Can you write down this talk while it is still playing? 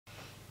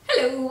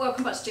Hello,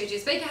 welcome back to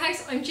JoJo's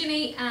Bakehouse. I'm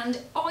Ginny and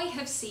I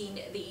have seen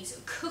these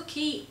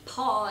cookie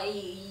pie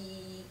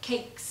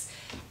cakes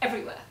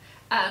everywhere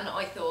and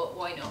I thought,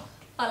 why not?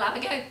 I'll have a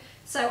go.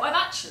 So I've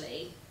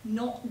actually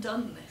not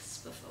done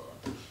this before.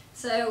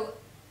 So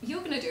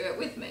you're going to do it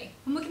with me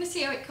and we're going to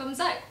see how it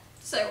comes out.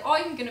 So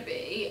I'm going to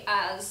be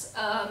as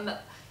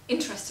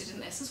interested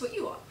in this as what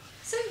you are.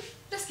 So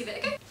let's give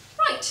it a go.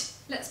 Right,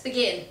 let's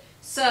begin.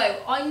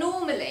 So I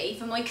normally,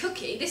 for my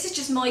cookie, this is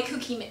just my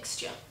cookie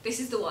mixture. This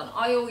is the one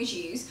I always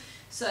use.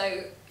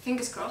 So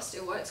fingers crossed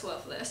it works well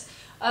for this.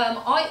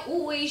 I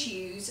always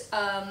use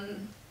a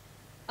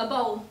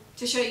bowl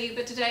to show you,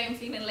 but today I'm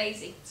feeling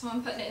lazy, so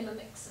I'm putting it in the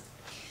mixer.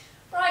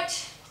 Right,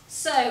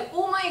 so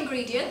all my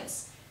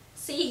ingredients,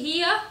 see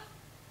here,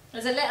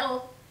 there's a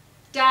little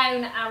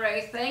down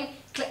arrow thing.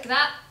 Click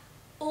that,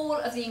 all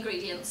of the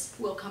ingredients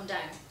will come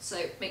down.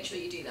 So make sure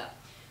you do that.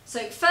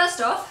 So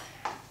first off,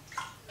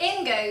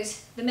 in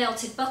goes the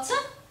melted butter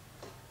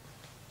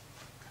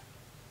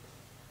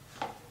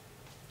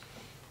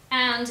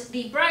and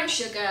the brown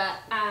sugar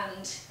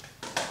and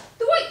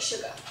the white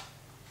sugar.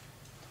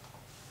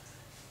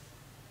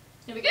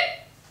 There we go.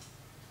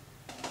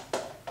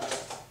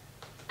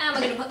 And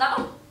we're going to put that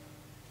on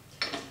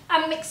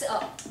and mix it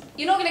up.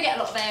 You're not going to get a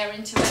lot of air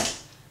into it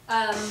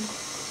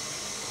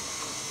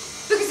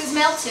because it's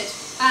melted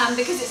and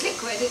because it's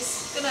liquid.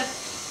 It's going to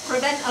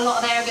prevent a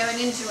lot of air going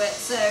into it,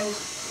 so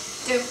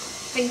don't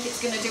think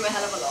it's going to do a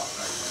hell of a lot.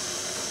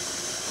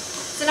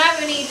 So now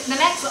we need the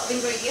next lot of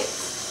ingredients,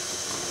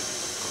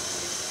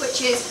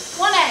 which is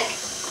 1 egg,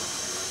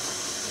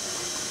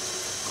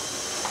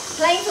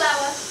 plain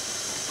flour.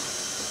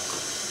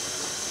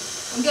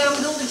 I'm going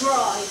with all the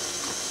dry.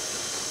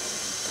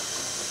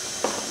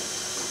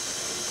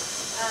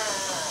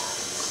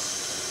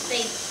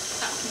 See,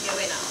 that can go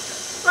in after.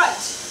 Right,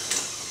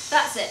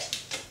 that's it.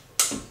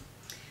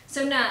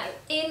 So now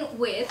in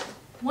with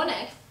 1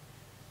 egg,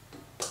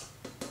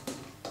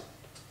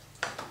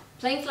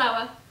 plain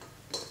flour,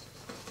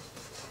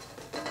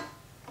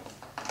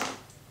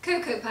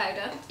 cocoa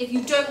powder. If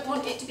you don't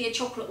want it to be a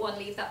chocolate one,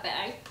 leave that bit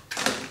out.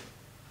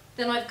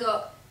 Then I've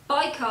got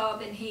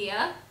bicarb in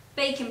here,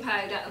 baking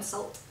powder and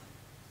salt.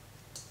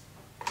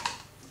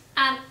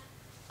 And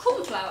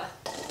corn flour.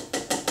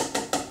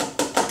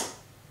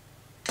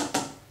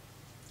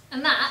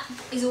 And that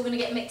is all going to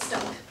get mixed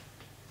up.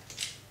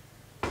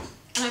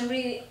 And I'm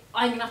going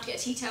to have to get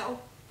a tea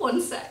towel. 1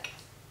 sec.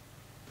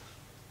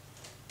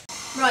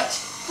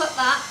 Right. Put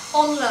that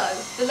on low,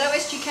 the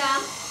lowest you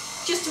can,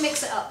 just to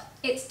mix it up.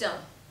 It's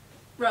done.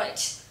 Right,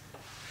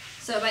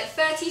 so about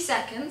 30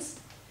 seconds.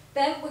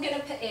 Then we're going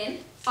to put in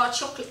our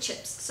chocolate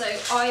chips. So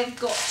I've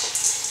got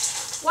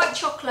white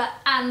chocolate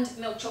and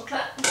milk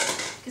chocolate,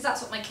 because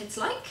that's what my kids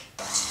like.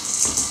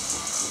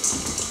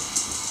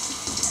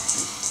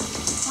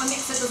 My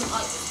mixer doesn't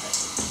like this bit.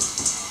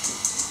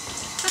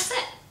 That's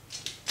it.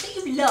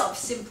 Don't you love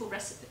simple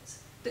recipes?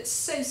 That's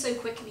so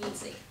quick and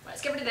easy. Right,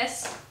 let's get rid of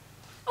this.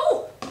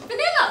 Oh,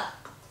 vanilla!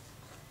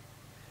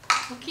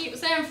 How cute, was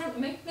there in front of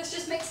me. Let's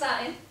just mix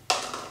that in,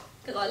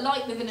 because I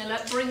like the vanilla,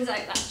 it brings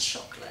out that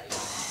chocolate.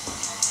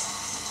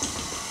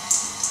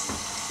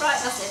 Right,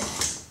 that's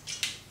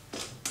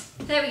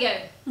it. There we go.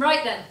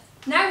 Right then,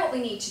 now what we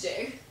need to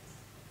do,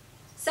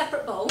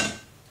 separate bowl,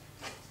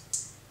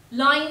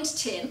 lined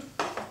tin,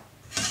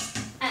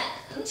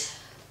 and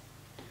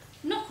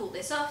knock all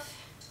this off,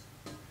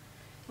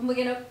 and we're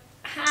going to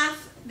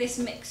halve this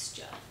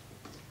mixture.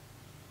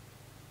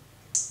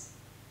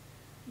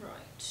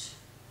 Right,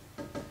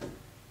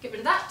 get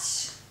rid of that.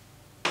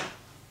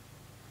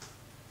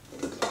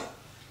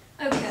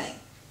 Okay.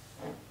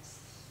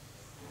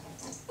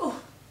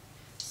 Oh,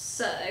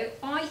 so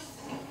I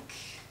think,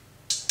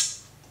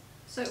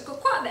 so we've got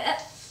quite a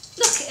bit.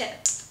 Look at it,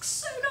 looks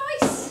so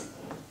nice.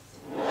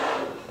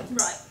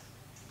 Right.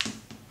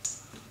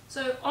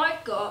 So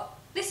I've got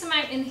this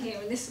amount in here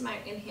and this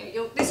amount in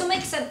here. This will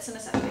make sense in a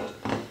second.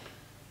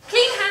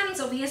 Clean hands,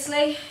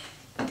 obviously.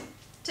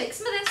 Take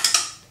some of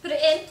this, put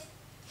it in,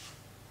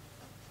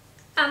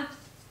 and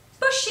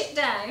push it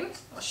down.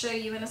 I'll show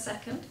you in a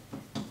second.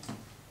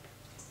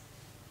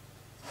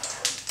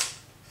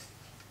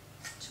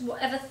 To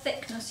whatever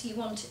thickness you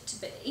want it to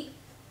be.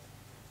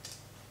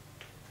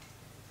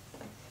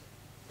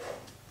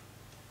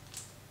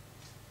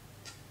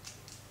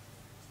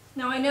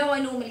 Now I know I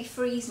normally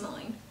freeze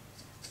mine.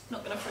 I'm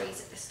not going to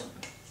freeze it this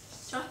time.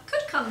 So I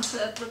could come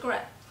to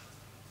regret.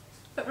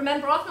 But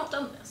remember, I've not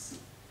done this.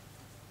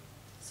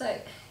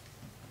 So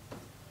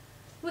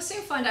we'll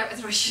soon find out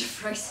whether I should have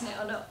frozen it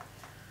or not.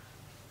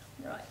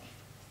 Right.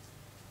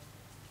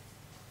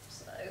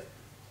 So,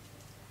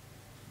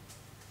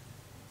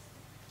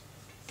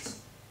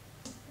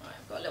 right,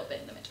 I've got a little bit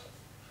in the middle.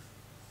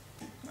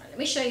 Right, let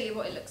me show you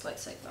what it looks like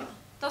so far.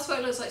 That's what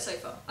it looks like so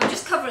far. I'm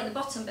just covering the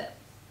bottom bit.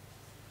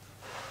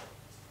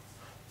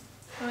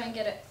 Try and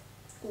get it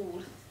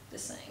all the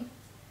same.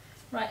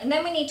 Right, and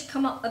then we need to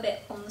come up a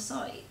bit on the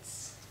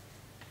sides,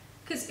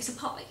 because it's a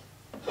pie.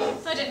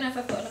 So I don't know if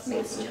I've got enough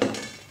mixture.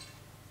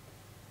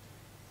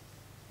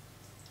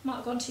 Might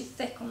have gone too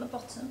thick on the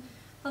bottom.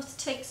 I'll have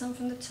to take some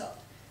from the top.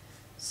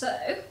 So,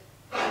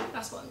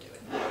 that's what I'm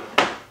doing.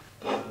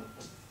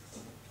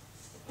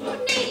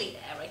 We're nearly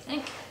there, I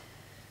think.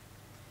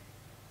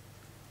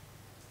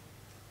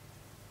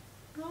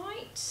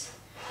 Right.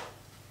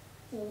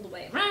 All the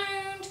way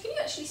around. Can you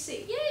actually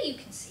see? Yeah, you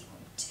can see what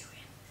I'm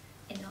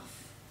doing. Enough.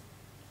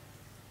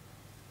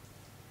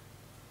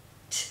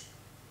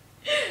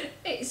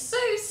 It's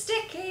so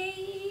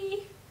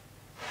sticky.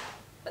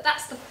 But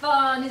that's the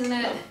fun, isn't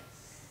it?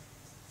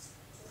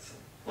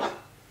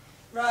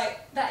 Right,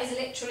 that is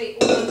literally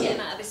all I'm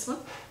getting out of this one.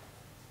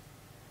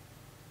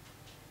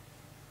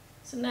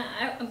 So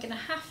now I'm going to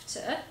have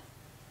to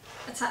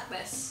attack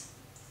this,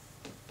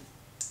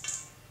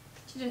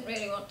 which I didn't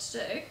really want to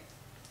do,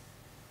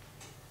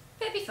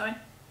 but it'll be fine.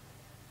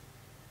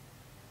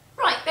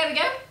 Right, there we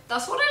go.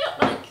 That's what I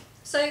look like.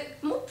 So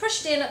I'm all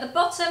pushed in at the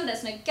bottom,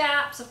 there's no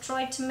gaps. I've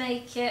tried to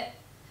make it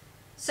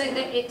so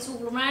that it's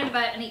all around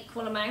about an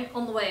equal amount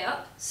on the way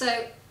up.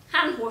 So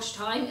hand wash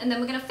time, and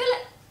then we're going to fill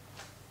it.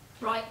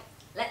 Right,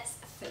 let's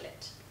fill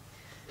it.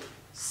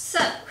 So,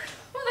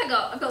 what have I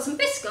got? I've got some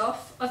biscoff,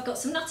 I've got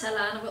some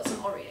Nutella, and I've got some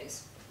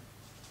Oreos.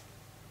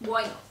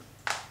 Why not?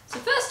 So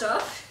first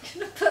off,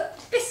 I'm going to put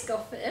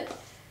biscoff in.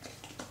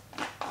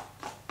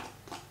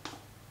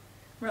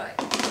 Right,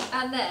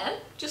 and then,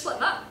 just like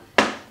that,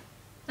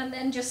 and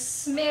then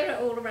just smear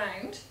it all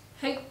around.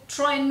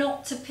 Try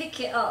not to pick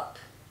it up.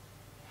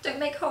 Don't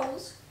make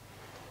holes.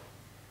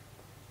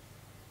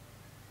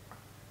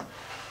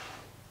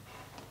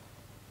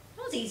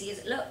 Not as easy as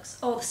it looks.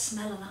 Oh, the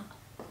smell of that.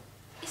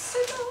 It's so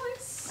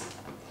nice.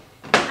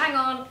 Hang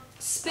on,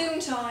 spoon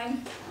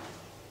time.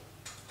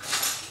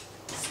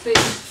 Spoon.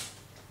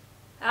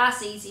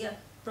 That's easier.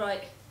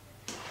 Right,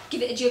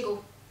 give it a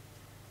jiggle.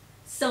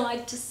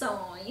 Side to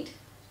side.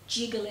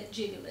 Jiggle it,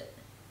 jiggle it.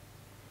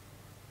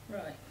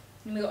 Right,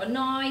 and we've got a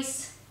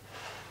nice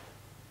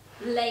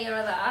layer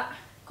of that.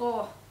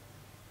 Oh,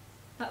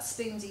 that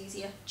spoon's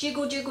easier.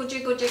 Jiggle, jiggle,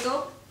 jiggle,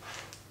 jiggle.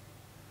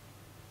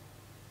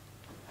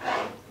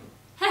 Hey,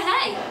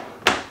 hey!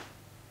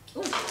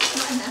 Oh, it's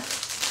not in there.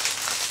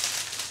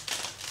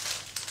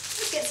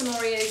 Let's get some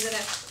Oreos in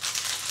it.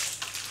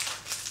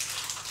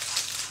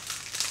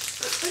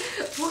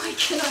 Why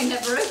can I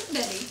never open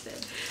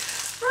anything?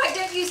 Right,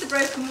 don't use the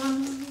broken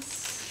ones.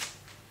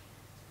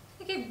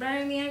 Okay,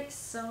 round the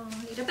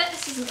outside. I bet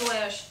this isn't the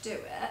way I should do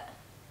it.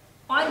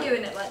 I'm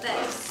doing it like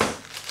this.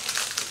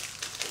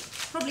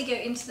 Probably go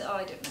into the, oh,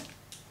 I don't know.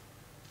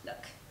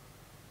 Look.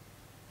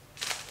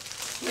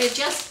 We're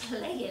just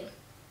playing.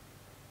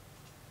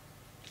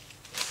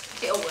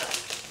 It'll work.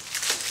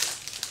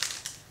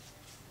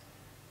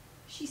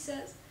 She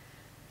says.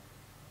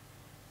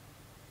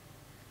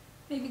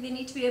 Maybe they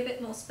need to be a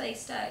bit more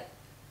spaced out.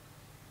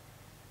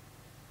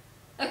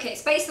 Okay,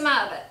 space them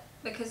out a bit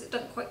because it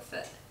doesn't quite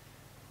fit.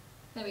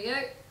 There we go.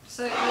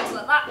 So it looks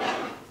like that.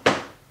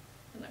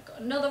 And I've got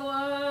another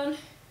one.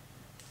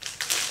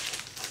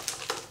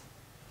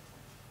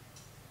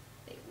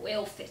 They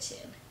will fit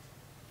in.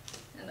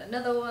 And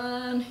another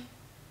one.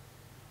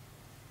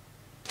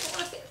 I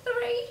want to fit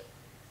 3.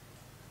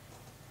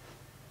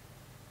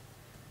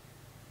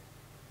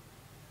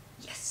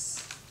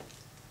 Yes.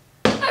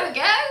 There we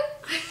go.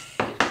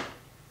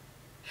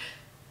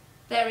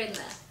 They're in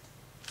there.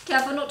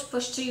 Careful not to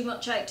push too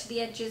much out to the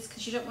edges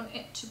because you don't want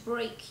it to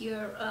break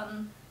your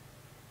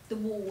the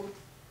wall.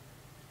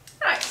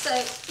 Right, so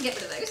get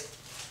rid of those.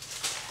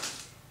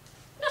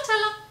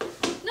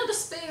 Nutella, another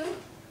spoon.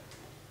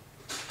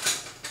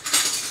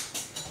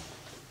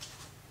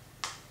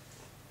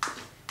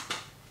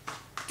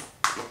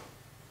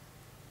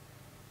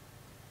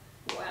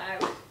 Wow.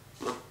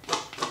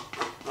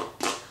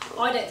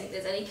 I don't think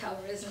there's any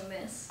calories in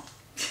this.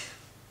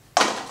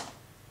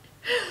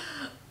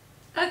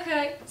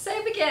 Okay,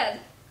 same again.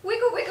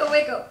 Wiggle, wiggle,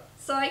 wiggle.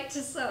 Side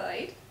to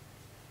side.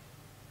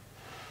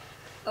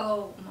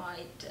 Oh my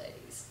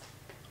days.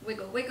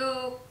 Wiggle,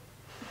 wiggle.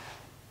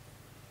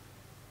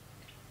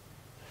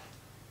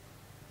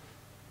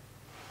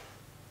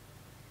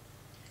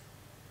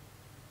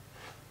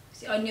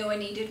 See, I knew I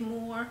needed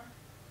more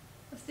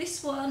of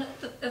this one,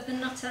 of the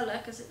Nutella,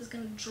 because it was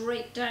going to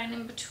drape down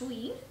in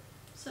between.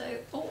 So,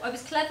 oh, I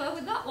was clever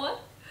with that one.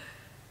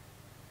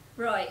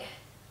 Right.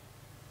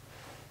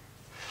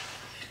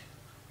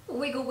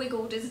 Wiggle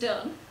wiggled is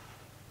done.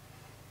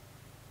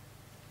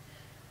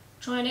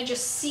 Trying to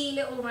just seal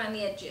it all around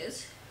the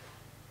edges.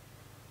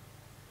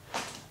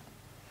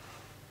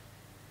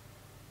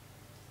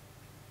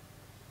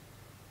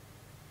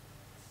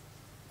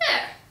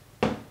 There.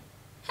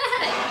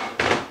 Hey.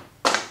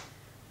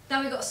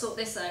 Now we've got to sort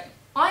this out.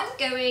 I'm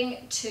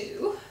going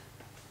to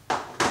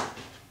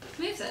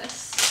move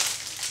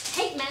this.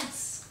 Hate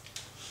mess.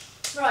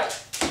 Right,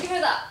 give her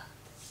that.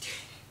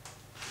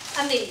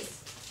 And these.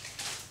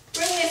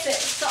 Bring this in.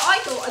 So I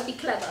thought I'd be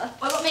clever.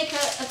 I will make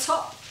a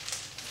top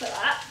for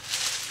that.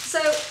 So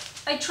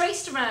I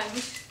traced around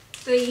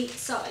the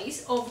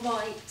size of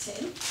my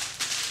tin.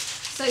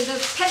 So the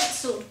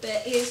penciled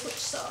bit is which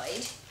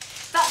side?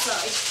 That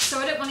side. So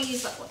I don't want to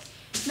use that one.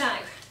 Now,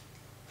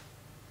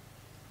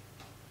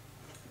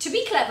 to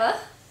be clever,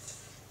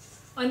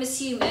 I'm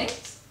assuming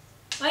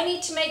I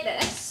need to make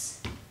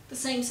this the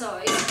same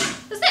size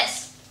as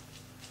this.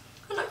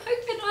 And I'm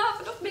hoping I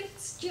have enough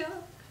mixture.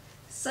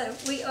 So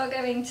we are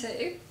going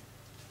to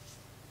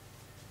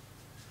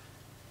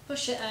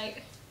push it out.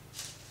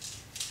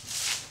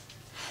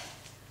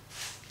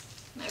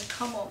 Now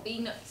come on, be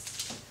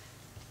nice.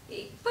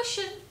 Keep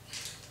pushing.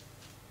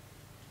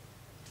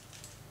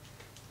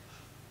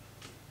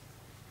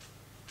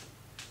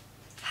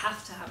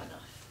 Have to have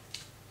enough.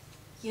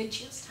 You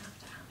just have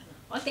to have enough.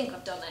 I think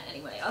I've done it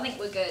anyway. I think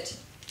we're good.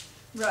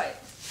 Right.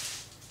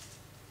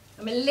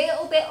 I'm a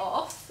little bit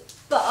off,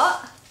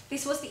 but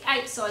this was the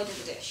outside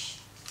of the dish,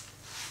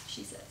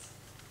 she says.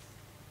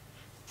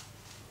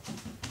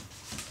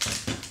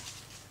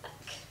 Look.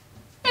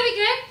 There we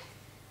go.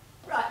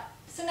 Right.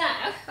 So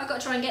now I've got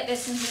to try and get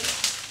this in here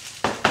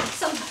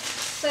somehow.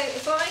 So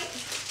if I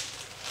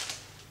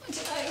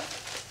don't know,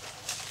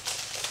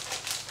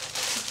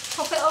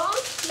 pop it on,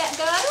 let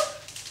go.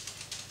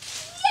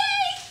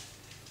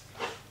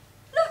 Yay!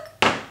 Look.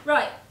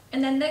 Right,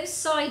 and then those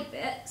side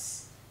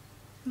bits,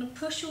 I'm going to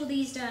push all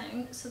these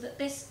down so that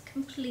this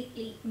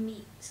completely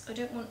meets. I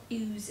don't want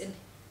oozing.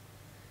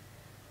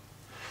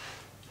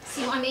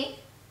 See what I mean?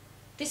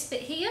 This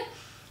bit here.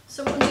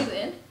 So what I'm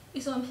doing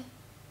is I'm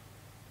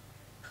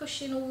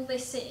pushing all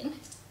this in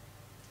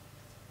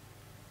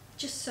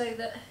just so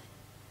that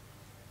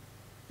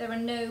there are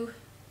no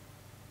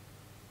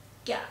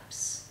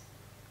gaps.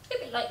 A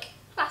bit like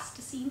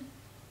plasticine,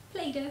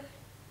 Play-Doh.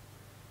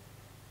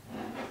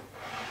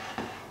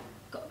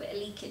 Got a bit of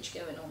leakage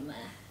going on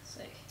there,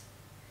 so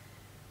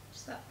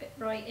just that bit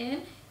right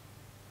in.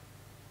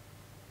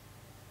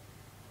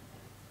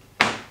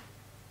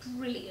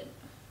 Brilliant.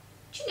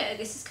 Do you know,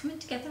 this is coming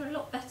together a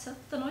lot better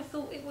than I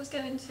thought it was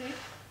going to.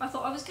 I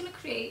thought I was going to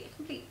create a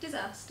complete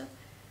disaster,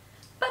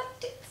 but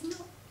it's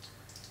not.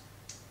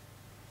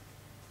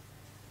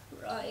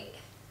 Right.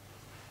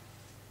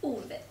 All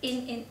of it,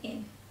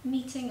 in,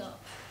 meeting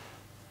up.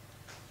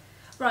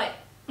 Right,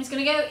 it's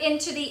going to go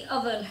into the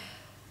oven.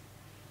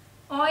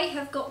 I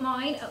have got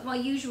mine at my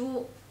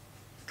usual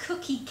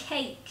cookie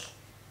cake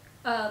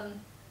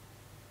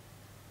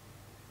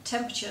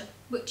temperature,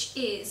 which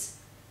is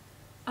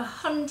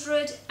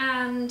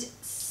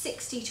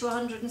 160 to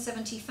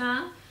 170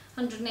 fan,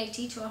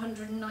 180 to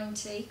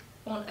 190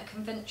 on a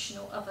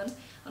conventional oven,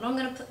 and I'm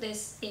going to put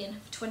this in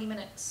for 20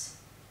 minutes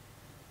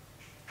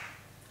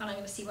and I'm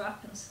going to see what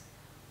happens.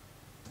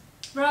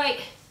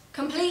 Right,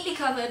 completely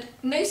covered,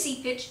 no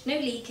seepage, no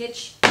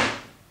leakage.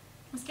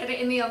 Let's get it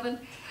in the oven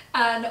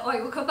and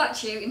I will come back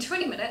to you in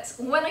 20 minutes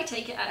when I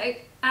take it out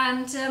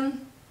and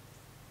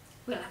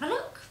we'll have a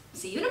look.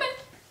 See you in a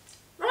minute.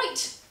 Right,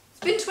 it's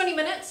been 20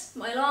 minutes,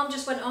 my alarm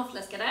just went off,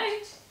 let's get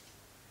out.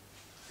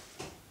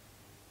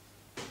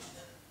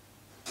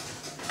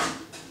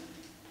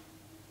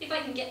 If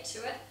I can get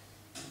to it.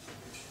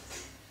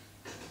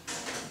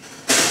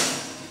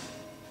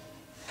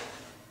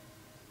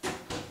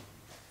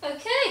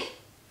 Okay,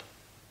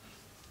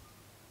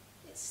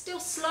 it's still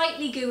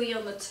slightly gooey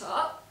on the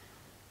top.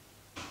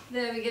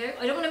 There we go.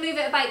 I don't want to move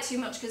it about too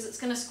much because it's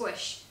going to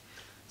squish.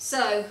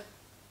 So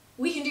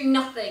we can do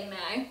nothing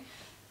now.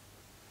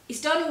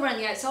 It's done all around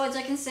the outsides.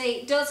 I can say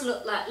it does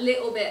look like a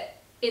little bit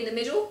in the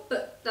middle,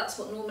 but that's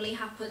what normally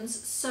happens.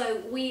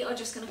 So we are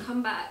just going to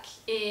come back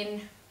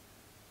in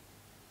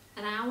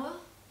an hour.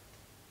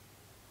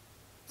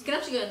 It's going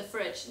to have to go in the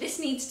fridge. This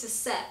needs to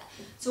set.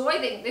 So I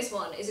think this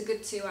one is a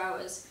good 2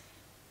 hours.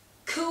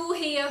 Cool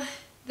here,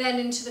 then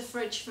into the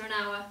fridge for an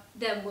hour,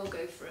 then we'll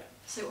go for it.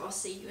 So I'll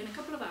see you in a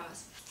couple of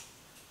hours.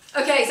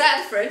 Okay, it's out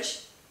of the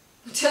fridge.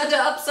 Turned it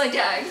upside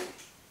down.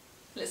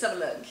 Let's have a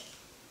look.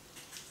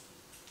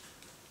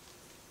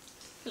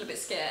 A little bit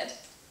scared.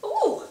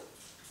 Ooh!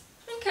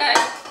 Okay.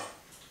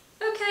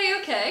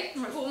 Okay.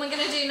 Right, what am I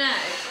going to do now?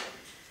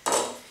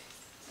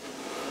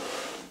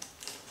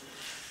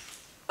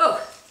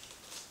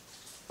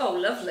 Oh,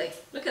 lovely.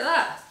 Look at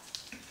that.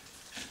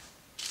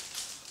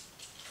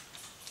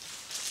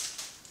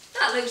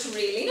 That looks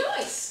really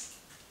nice.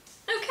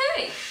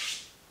 Okay.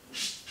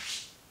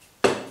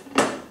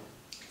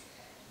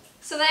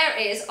 So there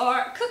is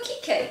our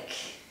cookie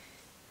cake.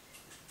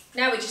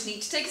 Now we just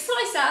need to take a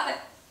slice out of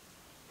it.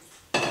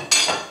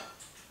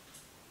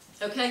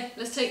 Okay,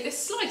 let's take this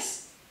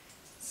slice.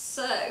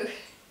 So,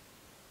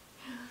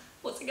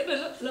 what's it going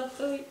to look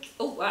like?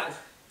 Oh, wow.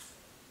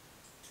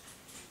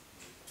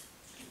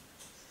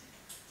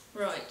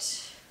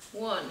 Right,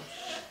 1.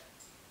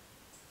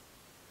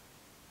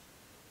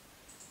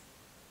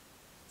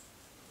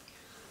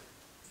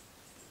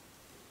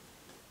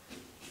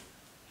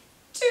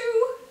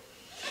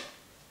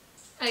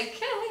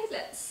 Okay,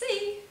 let's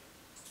see.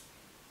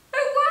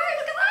 Oh wow,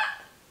 look at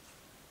that!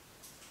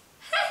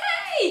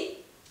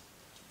 Hey!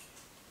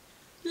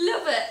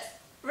 Love it.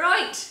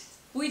 Right,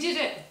 we did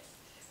it.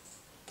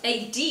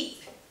 A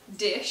deep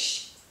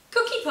dish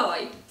cookie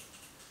pie.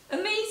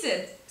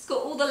 Amazing. It's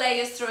got all the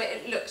layers through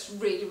it. It looks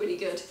really, really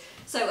good.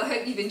 So I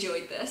hope you've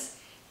enjoyed this.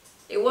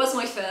 It was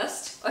my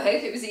first. I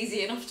hope it was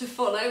easy enough to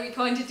follow. We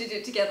kind of did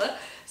it together.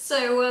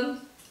 So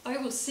I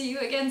will see you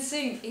again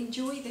soon.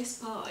 Enjoy this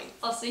pie.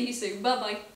 I'll see you soon. Bye bye.